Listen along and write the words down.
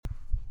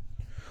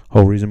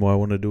Whole reason why I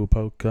want to do a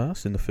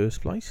podcast in the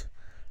first place.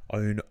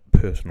 Own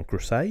Personal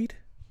Crusade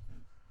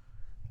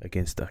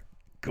against a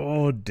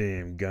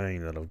goddamn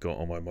game that I've got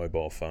on my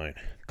mobile phone.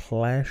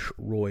 Clash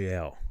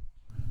Royale.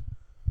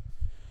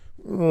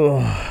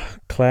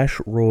 Clash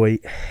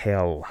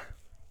Royale.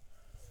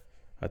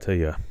 I tell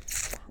you,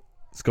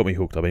 it's got me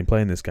hooked. I've been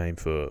playing this game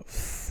for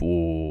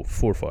four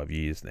or 5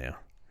 years now.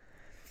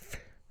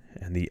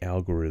 And the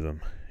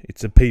algorithm,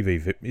 it's a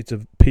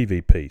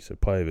PvP, so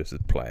player versus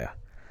player.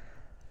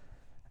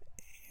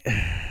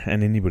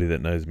 And anybody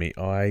that knows me,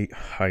 I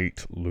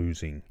hate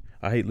losing.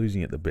 I hate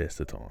losing at the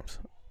best of times.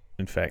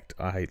 In fact,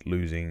 I hate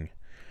losing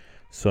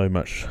so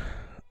much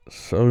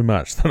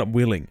that I'm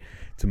willing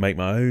to make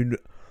my own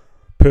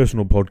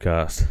personal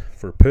podcast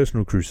for a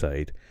personal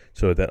crusade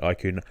so that I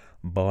can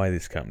buy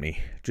this company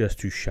just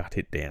to shut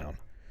it down.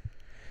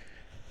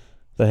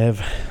 They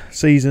have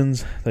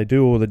seasons, they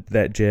do all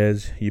that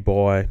jazz. You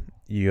buy,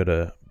 you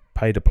gotta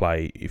pay to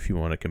play if you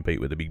want to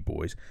compete with the big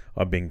boys.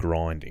 I've been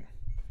grinding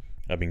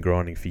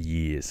for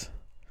years.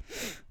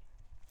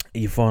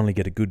 You finally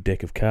get a good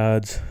deck of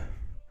cards,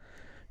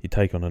 you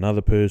take on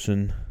another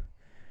person,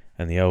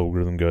 and the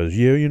algorithm goes,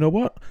 yeah, you know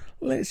what?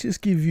 Let's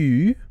just give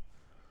you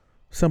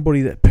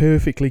somebody that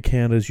perfectly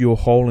counters your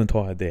whole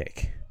entire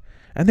deck.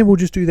 And then we'll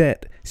just do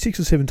that 6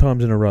 or 7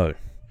 times in a row.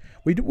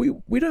 We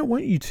don't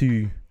want you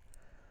to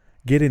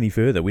get any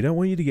further. We don't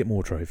want you to get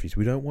more trophies.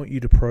 We don't want you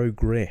to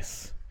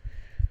progress.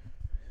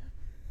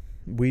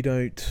 We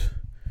don't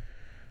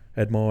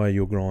admire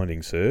your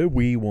grinding, sir.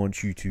 We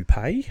want you to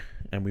pay,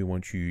 and we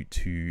want you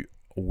to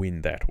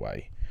win that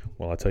way.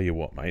 Well, I tell you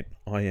what, mate,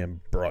 I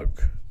am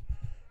broke.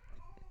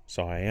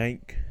 So I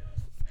ain't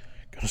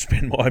going to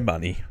spend my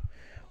money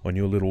on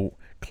your little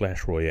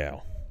Clash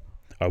Royale.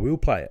 I will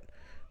play it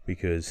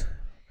because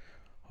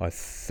I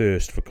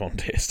thirst for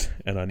contest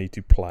and I need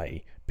to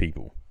play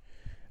people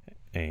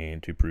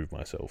and to prove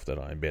myself that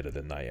I am better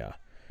than they are,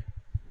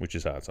 which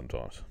is hard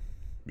sometimes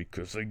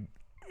because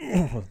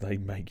they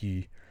make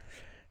you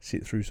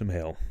sit through some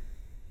hell.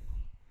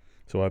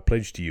 So I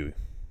pledge to you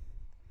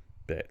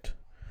that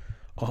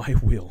I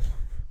will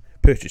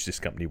purchase this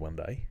company one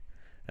day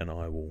and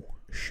I will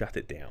shut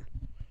it down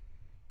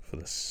for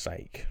the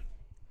sake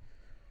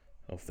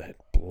of that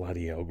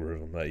bloody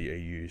algorithm that you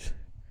use.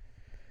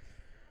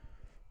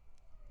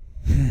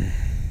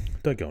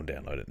 Don't go and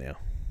download it now.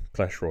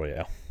 Clash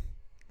Royale.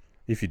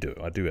 If you do,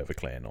 I do have a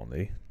clan on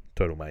there.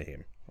 Total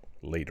Mayhem.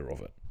 Leader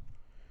of it.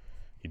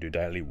 You do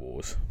daily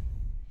wars.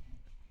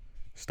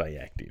 Stay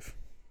active.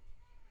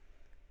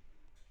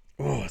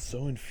 Oh, it's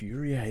so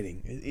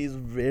infuriating. It is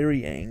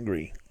very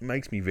angry. It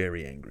makes me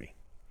very angry.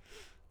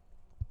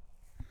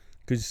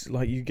 Because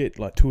you get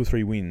 2 or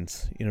 3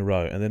 wins in a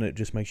row, and then it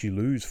just makes you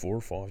lose 4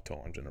 or 5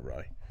 times in a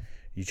row.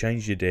 You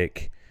change your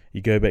deck,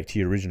 you go back to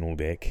your original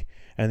deck,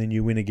 and then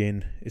you win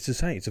again. It's the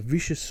same. It's a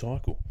vicious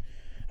cycle.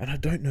 And I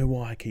don't know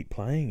why I keep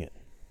playing it.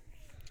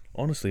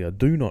 Honestly, I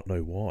do not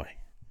know why.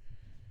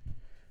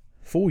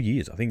 4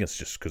 years. I think it's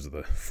just because of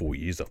the 4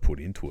 years I've put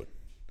into it.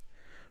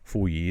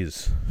 4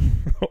 years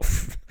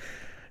of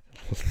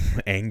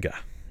anger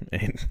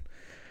and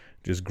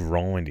just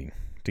grinding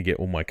to get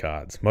all my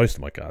cards. Most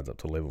of my cards up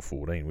to level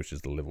 14, which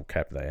is the level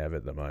cap they have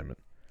at the moment.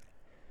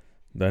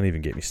 Don't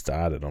even get me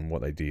started on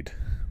what they did,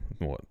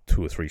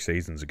 2 or 3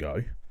 seasons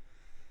ago,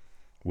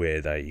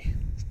 where they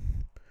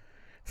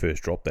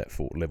first dropped that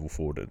level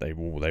 4. They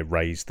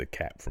raised the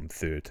cap from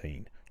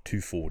 13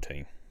 to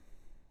 14.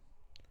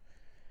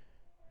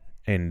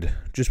 And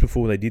just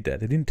before they did that,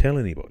 they didn't tell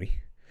anybody.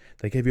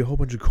 They gave you a whole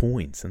bunch of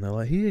coins, and they're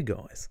like, here,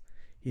 guys,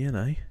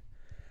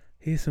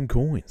 here's some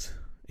coins.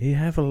 You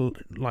have I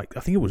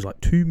think it was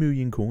 2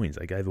 million coins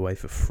they gave away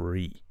for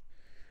free.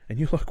 And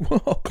you're like,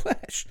 whoa,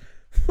 Clash,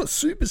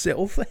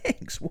 Supercell,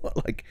 thanks.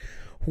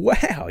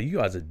 Wow, you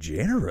guys are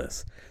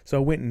generous. So I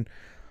went and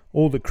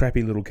all the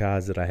crappy little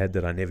cards that I had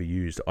that I never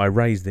used, I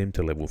raised them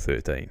to level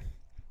 13.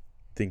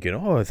 Thinking,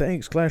 oh,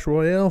 thanks, Clash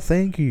Royale,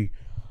 thank you.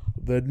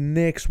 The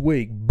next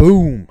week,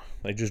 boom,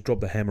 they just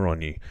dropped the hammer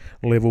on you.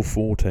 Level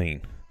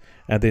 14.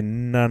 And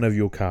then none of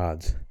your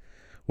cards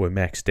were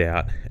maxed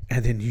out.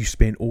 And then you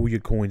spent all your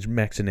coins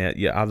maxing out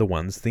your other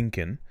ones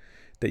thinking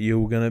that you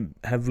were going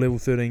to have level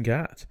 13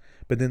 cards.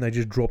 But then they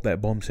just dropped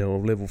that bombshell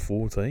of level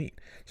 14.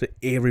 So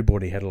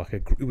everybody had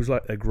it was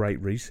like a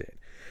great reset.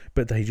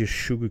 But they just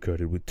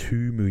sugarcoated with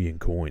 2 million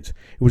coins.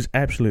 It was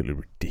absolutely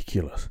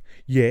ridiculous.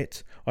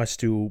 Yet, I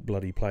still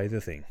bloody play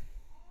the thing.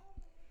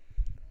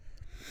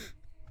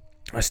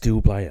 I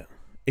still play it.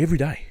 Every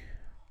day.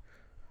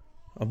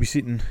 I'll be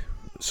sitting,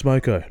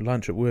 smoko,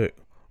 lunch at work.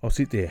 I'll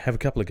sit there, have a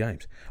couple of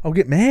games. I'll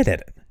get mad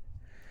at it.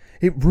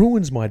 It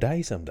ruins my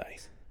day some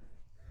days.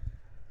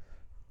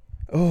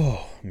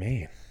 Oh,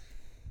 man.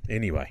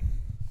 Anyway.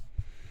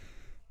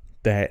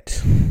 The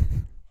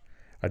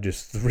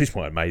reason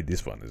why I made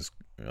this one is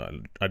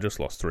I just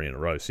lost 3 in a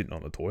row sitting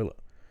on the toilet.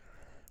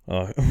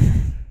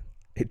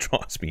 It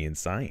drives me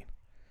insane.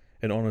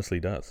 It honestly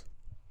does.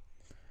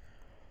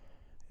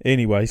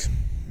 Anyways,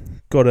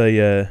 got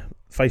a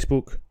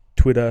Facebook,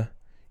 Twitter,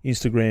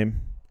 Instagram,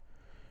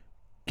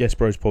 Guest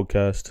Bros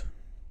Podcast.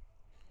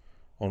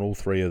 on all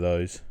three of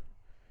those.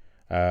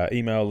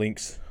 Email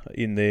links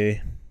in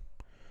there.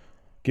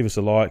 Give us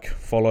a like,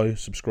 follow,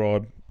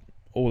 subscribe,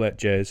 all that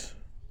jazz.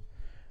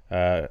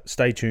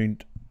 Stay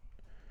tuned.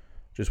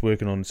 Just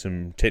working on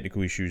some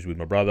technical issues with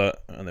my brother,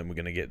 and then we're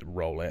going to get to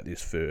roll out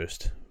this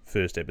first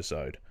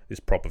episode,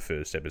 this proper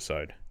first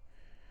episode,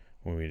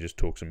 when we just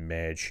talk some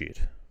mad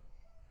shit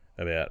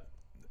about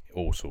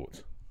all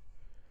sorts.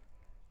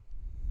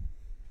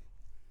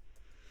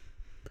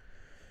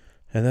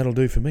 And that'll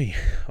do for me.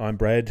 I'm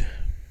Brad.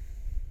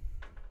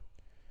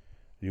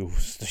 You'll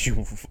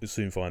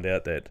soon find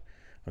out that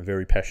I'm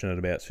very passionate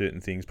about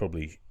certain things,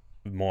 probably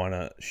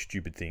minor,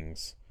 stupid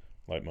things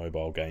like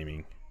mobile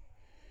gaming.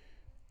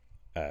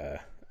 And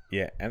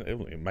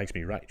it makes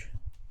me rage.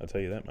 I'll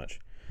tell you that much.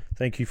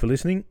 Thank you for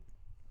listening,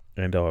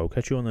 and I'll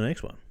catch you on the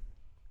next one.